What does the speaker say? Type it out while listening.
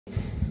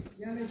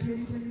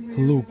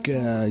Hello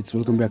guys,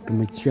 welcome back to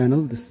my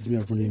channel. This is me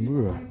Arpan.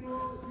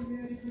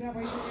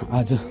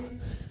 आज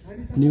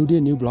new day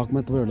new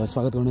ब्लगमा तपाईहरुलाई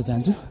स्वागत गर्न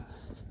चाहन्छु।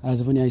 आज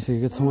पनि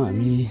आइसकेका छौं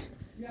हामी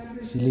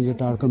सिलिङे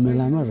टारको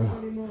मेलामा र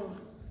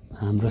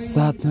हाम्रो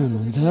साथमा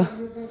हुनुहुन्छ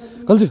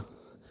कल्जु।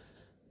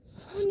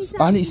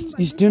 पानी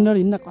स्ट्यान्डर्ड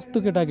हिँड्न कस्तो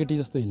केटाकेटी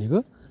जस्तो हिँडेको,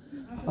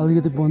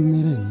 अलिकति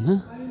बन्नेर हिँड्न।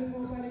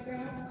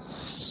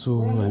 सो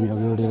हामी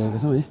अगाडि बढिरहेका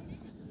छौं है।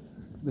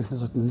 देख्न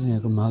सक्नुहुन्छ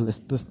यहाँको माल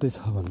यस्तो यस्तै छ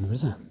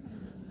भन्नुपर्छ।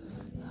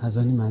 आज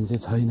नि मान्छे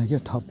छैन के,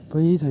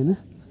 ठप्पै छैन।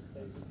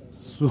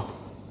 सो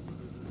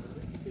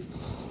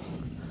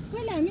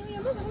पहिला हामी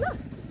उयो बस्छौँ ल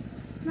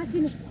माथि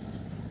नि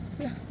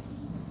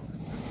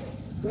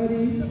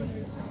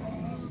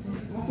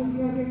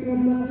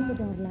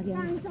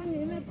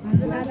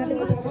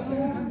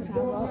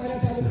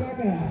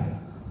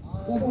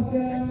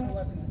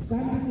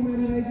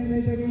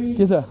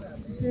के छ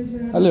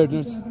अलि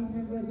हेर्नुहोस्,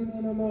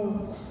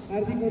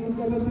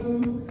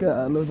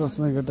 कालो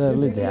चस्मा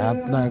केटाहरूले झ्याप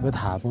लगाएको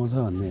थाहा पाउँछ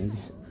भन्ने हो कि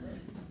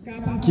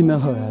किन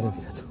लगाएर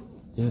फिरेको छु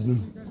हेर्नु।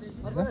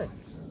 हजुर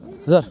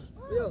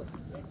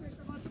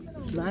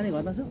सुनाने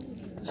घरमा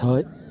छ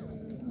है।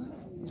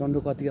 चन्द्र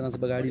कतिजना छ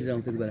गाडी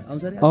आउँछ त्यति बेला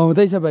आउँछ रे,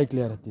 आउँदैछ बाइक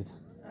लिएर। त्यो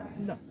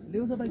ल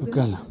ल्याउँछ बाइक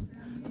उकालो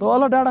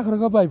तल डाँडा खर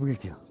कब आइपुगेको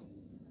थियो?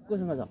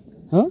 कोसँग छ?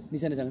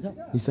 निशानीसँग छ।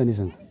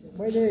 निशानीसँग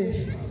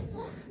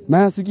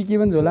मासु के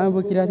भन्छ झोलामा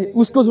बोकिरहेको थिएँ।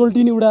 उसको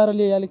सोल्टिनी उडाएर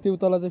ल्याइहालेको थियो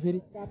तल चाहिँ फेरि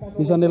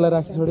निशानीलाई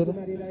राखी छोडेर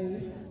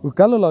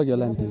उकालो लग्यो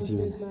होला नि तिनसी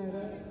भने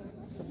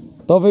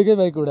तपाईँकै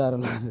बाइक उडाएर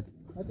लाग्यो।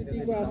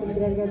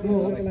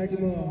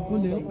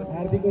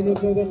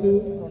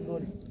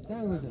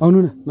 आउनु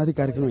न माथि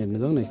कार्यक्रम हेर्न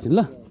जाउँ न एकछिन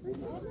ल।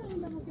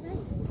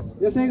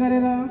 यसै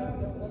गरेर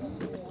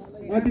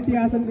अतिथि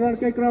आसन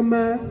ग्रहणकै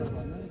क्रममा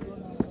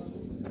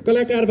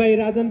कलाकार भाइ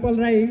राजन पल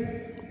राई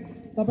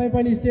तपाईँ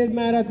पनि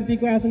स्टेजमा आएर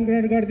अतिथिको आसन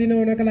ग्रहण गरिदिनु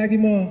हुनका लागि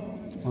म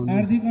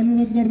हार्दिक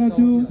अनुरोध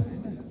गर्दछु।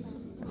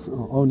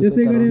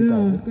 यसै गरेर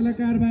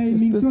कलाकार भाइ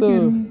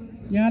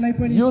यहाँलाई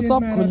पनि यो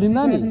सब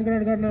खोलिँदा नि आसन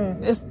ग्रहण गर्न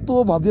यस्तो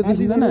भव्य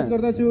देखिँदैन,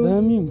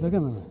 दामी हुन्छ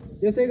क्या मलाई।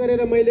 यसै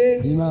गरेर मैले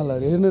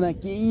हिमालहरू हेर्नु न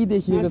केही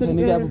देखिएको छैन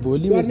कि अब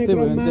भोलि यस्तै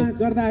भयो भने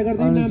गर्दा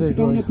गर्दै नाम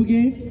छुटाउन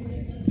पुगे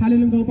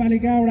फालेलुङ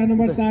गाउँपालिका वडा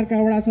नम्बर 4 का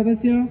वडा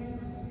सदस्य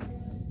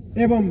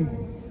एवं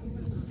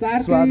 4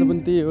 सो आज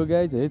पनि त्यही हो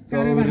गाइज है।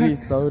 चौरी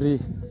सौरी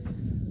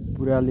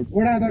पुराले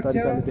वडा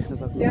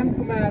अध्यक्ष श्याम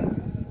कुमार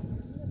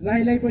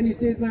राईलाई पनि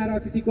स्टेजमा आएर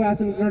अतिथिको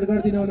आसन ग्रहण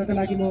गरिदिन हुनका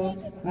लागि म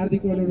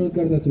हार्दिक अनुरोध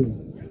गर्दछु।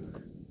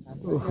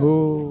 ओहो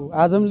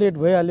आज पनि लेट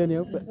भइहाल्यो नि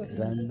हौ।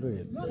 राम्रो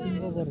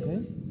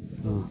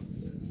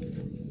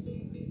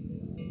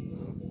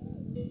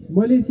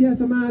मलेसिया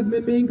समाज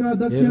मेमेङका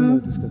अध्यक्ष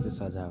त्यसको चाहिँ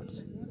सजावट छ।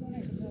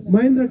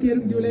 महेन्द्र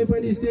केरुङज्यूलाई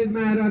पनि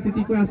स्टेजमा आएर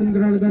अतिथिको आसन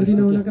ग्रहण गरिदिन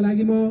हुनका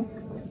लागि म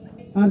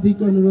हार्दिक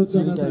अनुरोध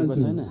गर्न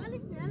चाहन्छु। छैन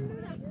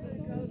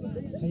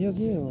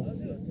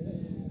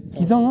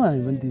कि जाउँ हौ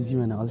हामी पनि तिनसी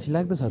महिना अल्छी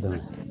लाग्दो छ त।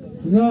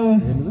 र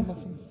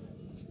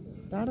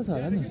टाढो छ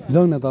होला नि,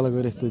 जाउँ न तल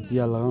गएर यस्तो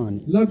चिया लगाउँ अनि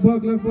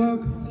लगभग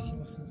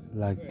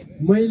लाग्थ्यो।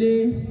 मैले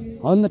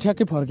अन्त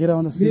ठ्याक्कै फर्केर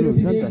आउँदा सुरु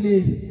हुन्छ नि त।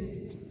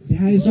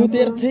 यो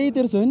तेरो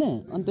छैन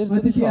अनि तेरो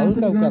चाहिँ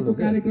हल्का उकालो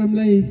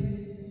कार्यक्रमलाई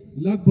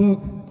लगभग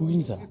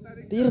पुगिन्छ।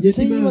 तेरो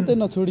चाहिँ मात्रै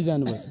नछोडी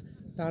जानुपर्छ।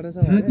 टाढो छ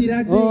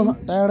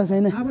टाढो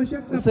छैन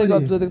त्यसै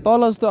गर्छु।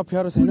 तल जस्तो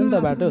अप्ठ्यारो छैन नि त,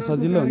 बाटो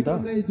सजिलो हो नि त।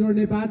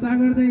 जोड्ने बाचा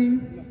गर्दै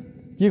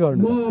के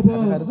गर्नु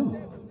खाजा खाएर छ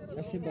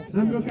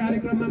हाम्रो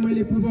कार्यक्रममा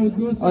मैले पूर्व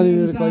उद्घोष अनि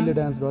कहिले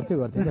डान्स गर्थ्यो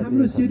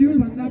हाम्रो शेड्युल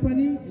भन्दा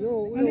पनि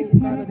अलिक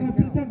फरक र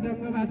पृथक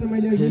ढङ्गबाट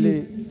मैले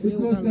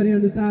उद्घोष गरे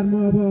अनुसार म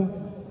अब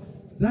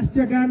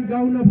राष्ट्रिय गान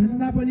गाउन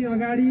भन्दा पनि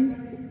अगाडि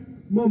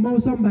म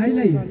मौसम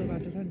भाइलाई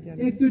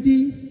एकचोटि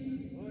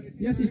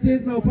यस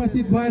स्टेजमा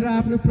उपस्थित भएर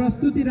आफ्नो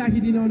प्रस्तुति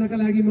राखिदिन हुनका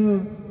लागि म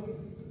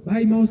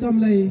भाइ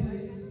मौसमलाई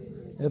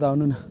यता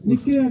आउनु न।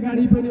 निकै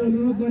अगाडि पनि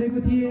अनुरोध गरेको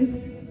थिएँ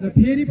र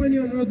फेरि पनि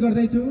अनुरोध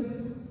गर्दैछु,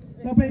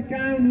 तपाईँ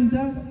कहाँ हुनुहुन्छ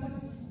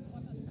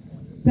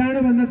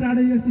चाँडोभन्दा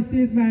चाँडो यस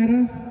स्टेजमा आएर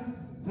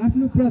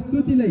आफ्नो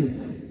प्रस्तुतिलाई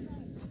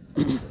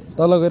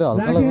तल गएर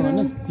हल्का लगाउनु न।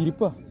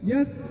 चिरिप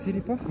यस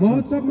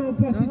महोत्सवमा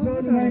उपस्थित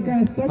रहनुभएका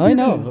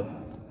होइन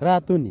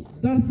रातो नि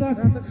दर्शक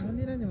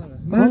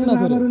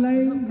महानुभावहरूलाई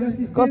यस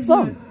स्टेजमा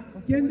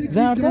केन्द्रित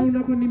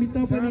गराउनको निमित्त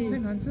पनि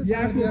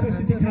यहाँको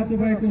उपस्थिति खाँचो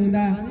भएको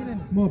हुँदा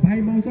म भाइ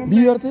मौसम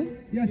बियर चाहिँ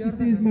यस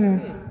स्टेजमा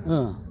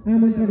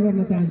आमन्त्रण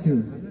गर्न चाहन्छु।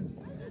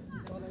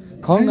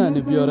 खाउँ न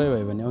अनि बियरै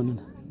भयो भने आउनु न।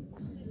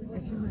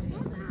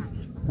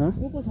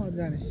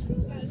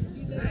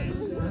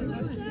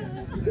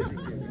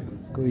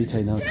 कोही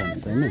छैन त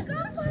होइन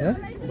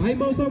भाइ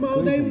मौसम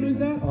आउँदै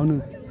हुनुहुन्छ। आउनु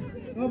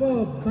अब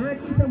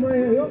बाँकी समय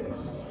हो यो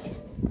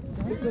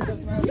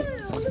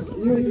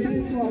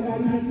स्टेजको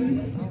अगाडि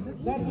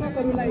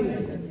दर्शकहरूलाई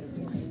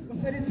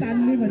कसरी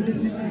तान्ने भन्ने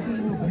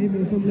भाइ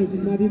मौसमले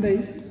जिम्मा दिँदै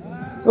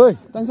ओइ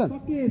ताङसन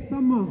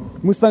सकेसम्म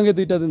मुस्ताङे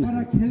दुईटा दिन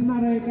खेलमा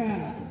रहेका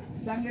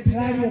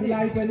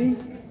खेलाडीहरूलाई पनि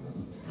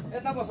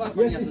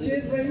यस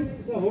स्टेजमै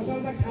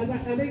होटलमा खाजा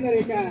खाँदै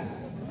गरेका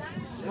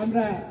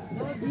हाम्रा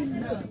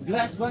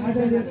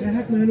आदरणीय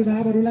ग्राहक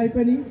महानुभावहरूलाई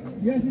पनि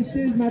यस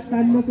स्टेजमा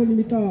तान्नको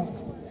निमित्त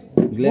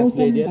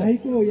मौसम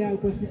भाइको यहाँ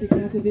उपस्थिति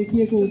खाँचो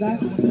देखिएको हुँदा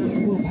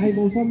भाइ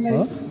मौसमलाई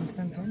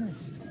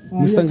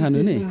मुस्ताङ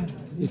खानु नि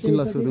एकछिन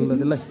ल सोधौँला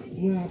त्यसलाई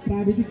उहाँ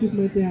प्राविधिक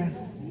रूपमा त्यहाँ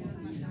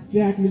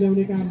ट्र्याक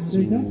मिलाउने काम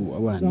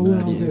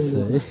हुँदैछ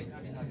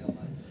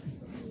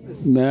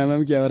म्यामा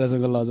पनि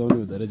क्यामेरासँग लजाउनु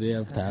हुँदो रहेछ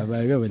यहाँ थाहा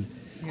पाएको मैले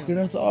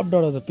केटाहरू चाहिँ अप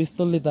डर छ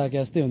पिस्तलले ताके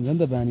जस्तै हुन्छ नि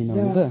त बानी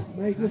नहुने त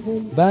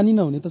बानी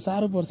नहुने त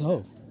साह्रो पर्छ हौ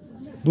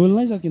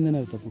बोल्नै सकिँदैन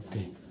त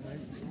पुक्कै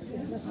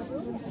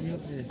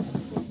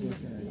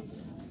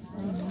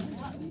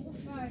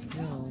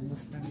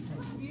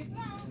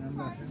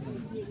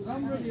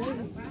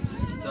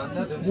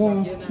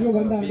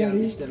त्योभन्दा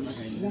अगाडि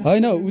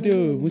होइन ऊ त्यो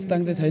मुस्ताङ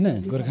चाहिँ छैन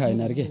गोर्खा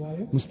होइन अरे के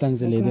मुस्ताङ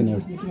चाहिँ ल्याइदिएन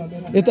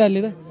एउटा यता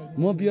लिँदा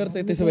म बियर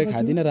चाहिँ त्यसो भए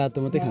खाँदिनँ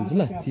रातो मात्रै खान्छु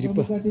ल चिरिप्प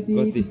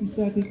कति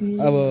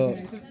अब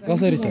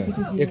कसरी छ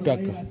एक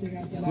टक्क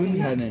कुन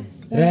खाने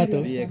रातो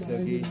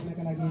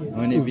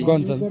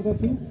कञ्चन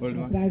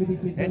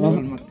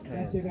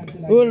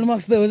ओल्ड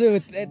मक्स त हो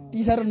यति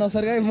साह्रो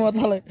नसर्काए म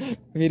तँलाई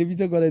फेरि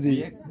बिचो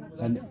गराइदिएँ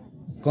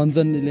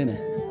कञ्चन लिएन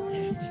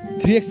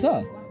 3x छ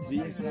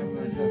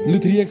लु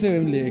 3x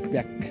ले एक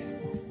प्याक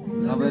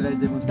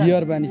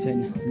बियर बानी छैन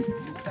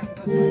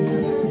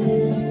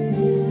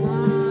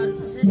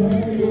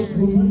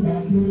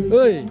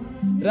ओइ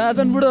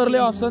राजन बुढोहरूले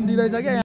अप्सन दिँदैछ क्या